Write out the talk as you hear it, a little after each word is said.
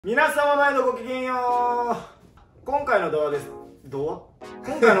皆様前のごきげんよう。今回の動画です。今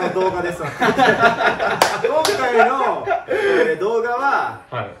回の動画です。今回の、動画は、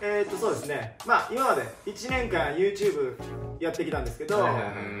はい、そうですね。まあ今まで1年間 YouTube やってきたんですけど、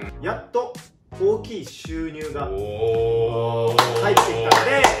やっと大きい収入が入ってきたの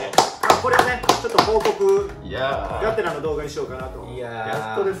で、これをねちょっと報告がてらの動画にしようかなと。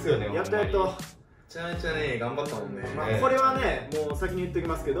やっとですよね。やっとやっと。めちゃめちゃね頑張ったもんね。まあこれはねもう先に言っておき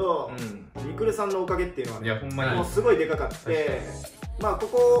ますけど、みくるさんのおかげっていうのはね、ほんまにもうすごいでかかって、まあこ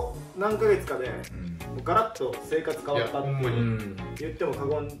こ何ヶ月かでガラッと生活変わったって言っても過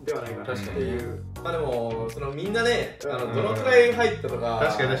言ではないかなっていう。まあでもそのみんなねどのくらい入ったと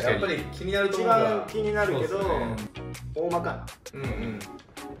かやっぱり気になると思うから。一番気になるけど大まかな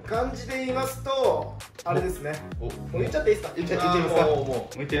感じで言いますとあれですね。言っちゃっていいですか？言っちゃっていいですか？も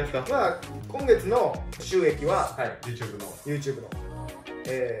う言っていいですか？まあ今月の収益は YouTube の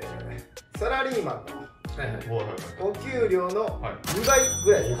サラリーマンのお給料の2倍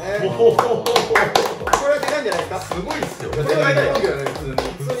ぐらいですね。これはでかいんじゃないですか？すごいっすよ。これはでかいよね。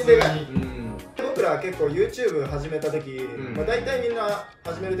普通にでかい。僕ら結構 YouTube 始めた時、大体みんな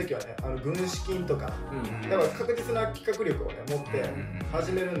始める時はね軍資金とかだから確実な企画力をね持って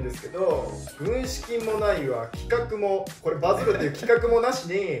始めるんですけど、軍資金もないわ、企画もこれバズるっていう企画もなし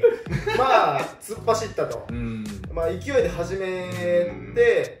にまあ突っ走ったと、まあ勢いで始め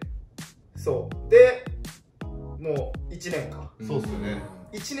て、そうでもう1年か。そうっすよね。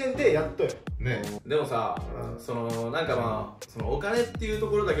1年でやっとよね。でもさ、そのなんかまあそのお金っていうと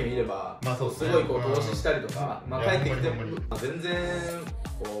ころだけ見ればすごいこう投資したりとか帰ってきても全然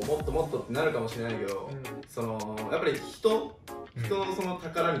こうもっともっとってなるかもしれないけど、そのやっぱり人のその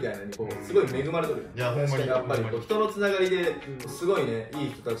宝みたいなのにこうすごい恵まれてる。やっぱりこう人のつながりですごいねい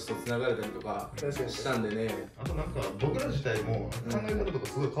い人たちとつながれたりとかしたんでね。あとなんか僕ら自体も考え方とか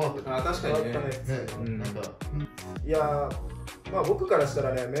すごい変わった。あ、確かにね。なんかいやまあ僕からした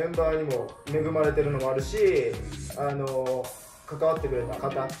らねメンバーにも恵まれてるのもあるし、関わってくれた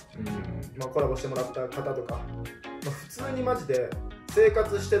方、まあコラボしてもらった方とか、まあ普通にマジで生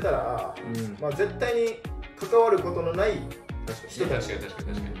活してたら、まあ絶対に関わることのない人たち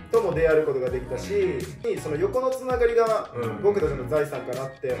とも出会うことができたし、その横のつながりが僕たちの財産かな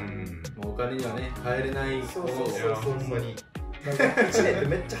って。お金にはね変えれない。そうほんまに。なんか1年って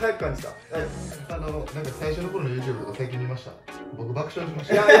めっちゃ早く感じた。なんか最初の頃の YouTube とか最近見ました。僕爆笑しまし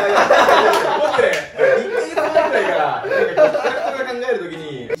た。いや僕ね1ヶ月前くらいから考えるとき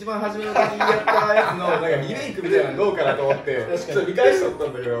に一番初めの時にやったやつのなんかリメイクみたいなのどうかなと思ってちょっと見返しとった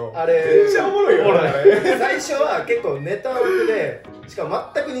んだけど、あれめっちゃおもろいよ。最初は結構ネタ枠でしか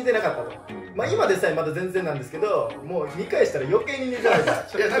も全く似てなかったと。まあ今でさえまだ全然なんですけど、もう見返したら余計に似てないから。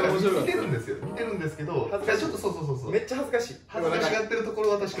いやなんか似てるんですよ。似てるんですけど、ちょっとそうめっちゃ恥ずかしい。恥ずかしがってるところ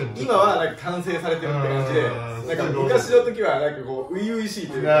は確かに。今はなんか完成されてるって感じで、なんか昔の時はなんかこう初々しい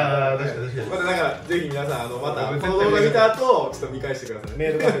というか。確かに。まただからぜひ皆さんまたこの動画見た後ちょっと見返してください。メ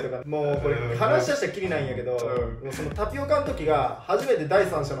ールカフェとかもうこれ話し出したらきりないんやけど、そのタピオカの時が初めて第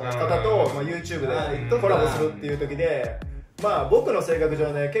三者の方と YouTube でコラボするっていう時で。まあ僕の性格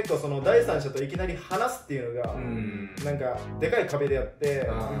上ね結構その第三者といきなり話すっていうのがなんかでかい壁であって、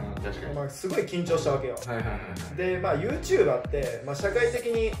まあすごい緊張したわけよ。でまあ YouTuber ってまあ社会的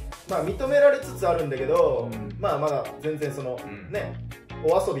にまあ認められつつあるんだけど、まあまだ全然そのね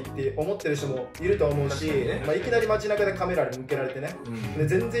お遊びって思ってる人もいると思うし、まあいきなり街中でカメラに向けられてね、で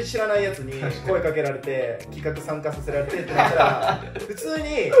全然知らないやつに声かけられて企画参加させられてってなったら普通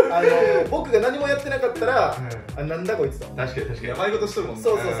に僕が何もやってなかったらなんだこいつと。確かにやばいことしてるもんね。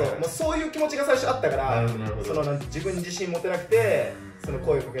そうもうそういう気持ちが最初あったから、そのなんて自分に自信持てなくてその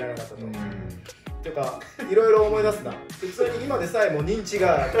声をかけられなかったと。とかいろいろ思い出すな。普通に今でさえも認知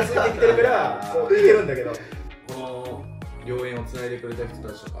がついてきてるからこういけるんだけど。この良縁をつないでくれた人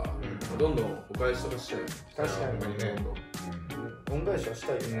たちとかどんどんお返しとかしたいよね。確かにね。恩返しはした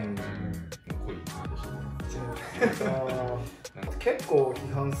いよね。濃い感じでしたね。結構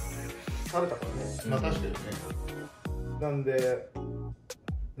批判されたからね。まあ確かにね。なんで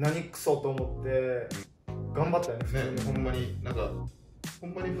何クソと思って頑張ったよね。普通にほんまになんかほ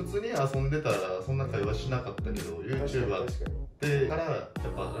んまに普通に遊んでたらそんな会話しなかったけど YouTuber ってからやっ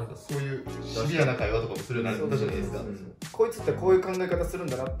ぱなんかそういうシビアな会話とかもするようになったじゃないですか。こいつってこういう考え方するん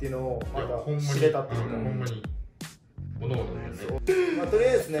だなっていうのをまた知れたっていうか。ほんまにおのおのね。とり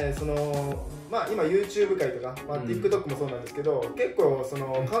あえずね、今 YouTube 界とか、TikTok もそうなんですけど、結構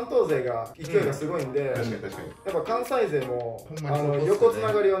関東勢が勢いがすごいんで、やっぱ関西勢も横つ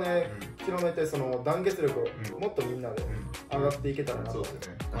ながりをね広めて、団結力をもっとみんなで上がっていけたらなと。そうです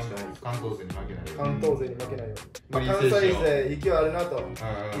ね。確かに関東勢に負けないように。関東勢に負けないように。関西勢勢いあるなと、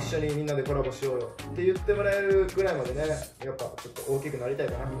一緒にみんなでコラボしようよって言ってもらえるぐらいまでね、やっぱちょっと大きくなりたい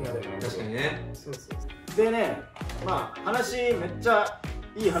かな、みんなで。確かにね。そうそう。でね、話めっちゃ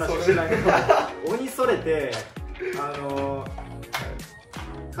いい話してないけど、鬼それて、さ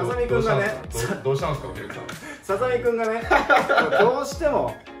さみくんがね、どうしたんですか、お客さん。ささみくんがね、どうして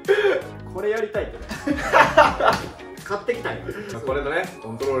もこれやりたいってね、買ってきたんよ。これとね、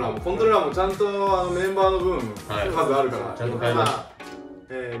コントローラーもちゃんとメンバーの分数あるから、ちゃんと買いました。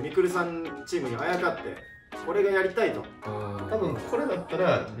みくるさんチームにあやかってこれがやりたいと。多分これだった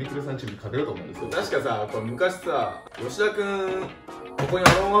らみくるさんチームに勝てると思うんですよ。確かさ、これ昔さ、吉田くんここに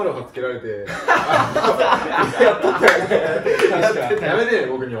アロンアロハつけられてやったって。やめて、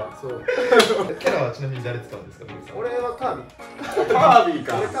僕には。キャラはちなみに誰使うんですか。俺はカービィ。カービィ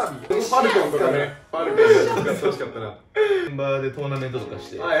か。ファルコンとかね、ファルコン使ってほしかったな。メンバーでトーナメントとか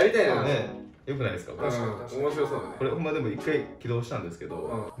して、やりたいな。よくないですか。面白そうだね。これほんまでも一回起動したんですけ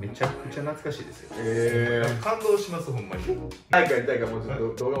ど、めちゃくちゃ懐かしいですよ。感動します、ほんまに。早くやりたいから、もうちょっ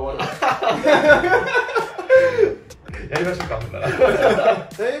と動画終わる。やりましょうか、ほんなら。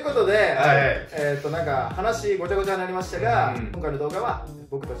ということで、なんか話ごちゃごちゃになりましたが、今回の動画は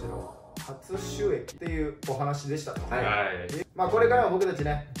僕たちの初収益っていうお話でしたと。これからは僕たち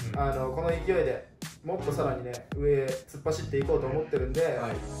ね、この勢いでもっとさらにね、上へ突っ走っていこうと思ってるんで、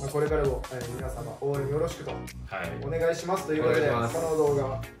これからも皆様応援よろしくとお願いしますということで、この動画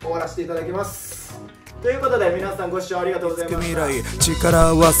は終わらせていただきます。ということで皆さんご視聴ありがとうございました。力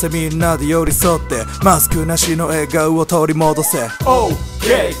合わせみんなで寄り添ってマスクなしの笑顔を取り戻せ。 OK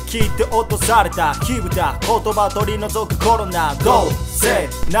聞いて落とされた気分だ、言葉取り除くコロナどうせ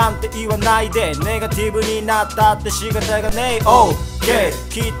なんて言わないでネガティブになったって仕方がねえ。 OK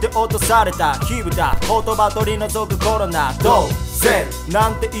聞いて落とされた気分だ、言葉取り除くコロナどうせな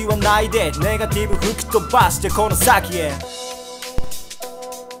んて言わないでネガティブ吹き飛ばしてこの先へ。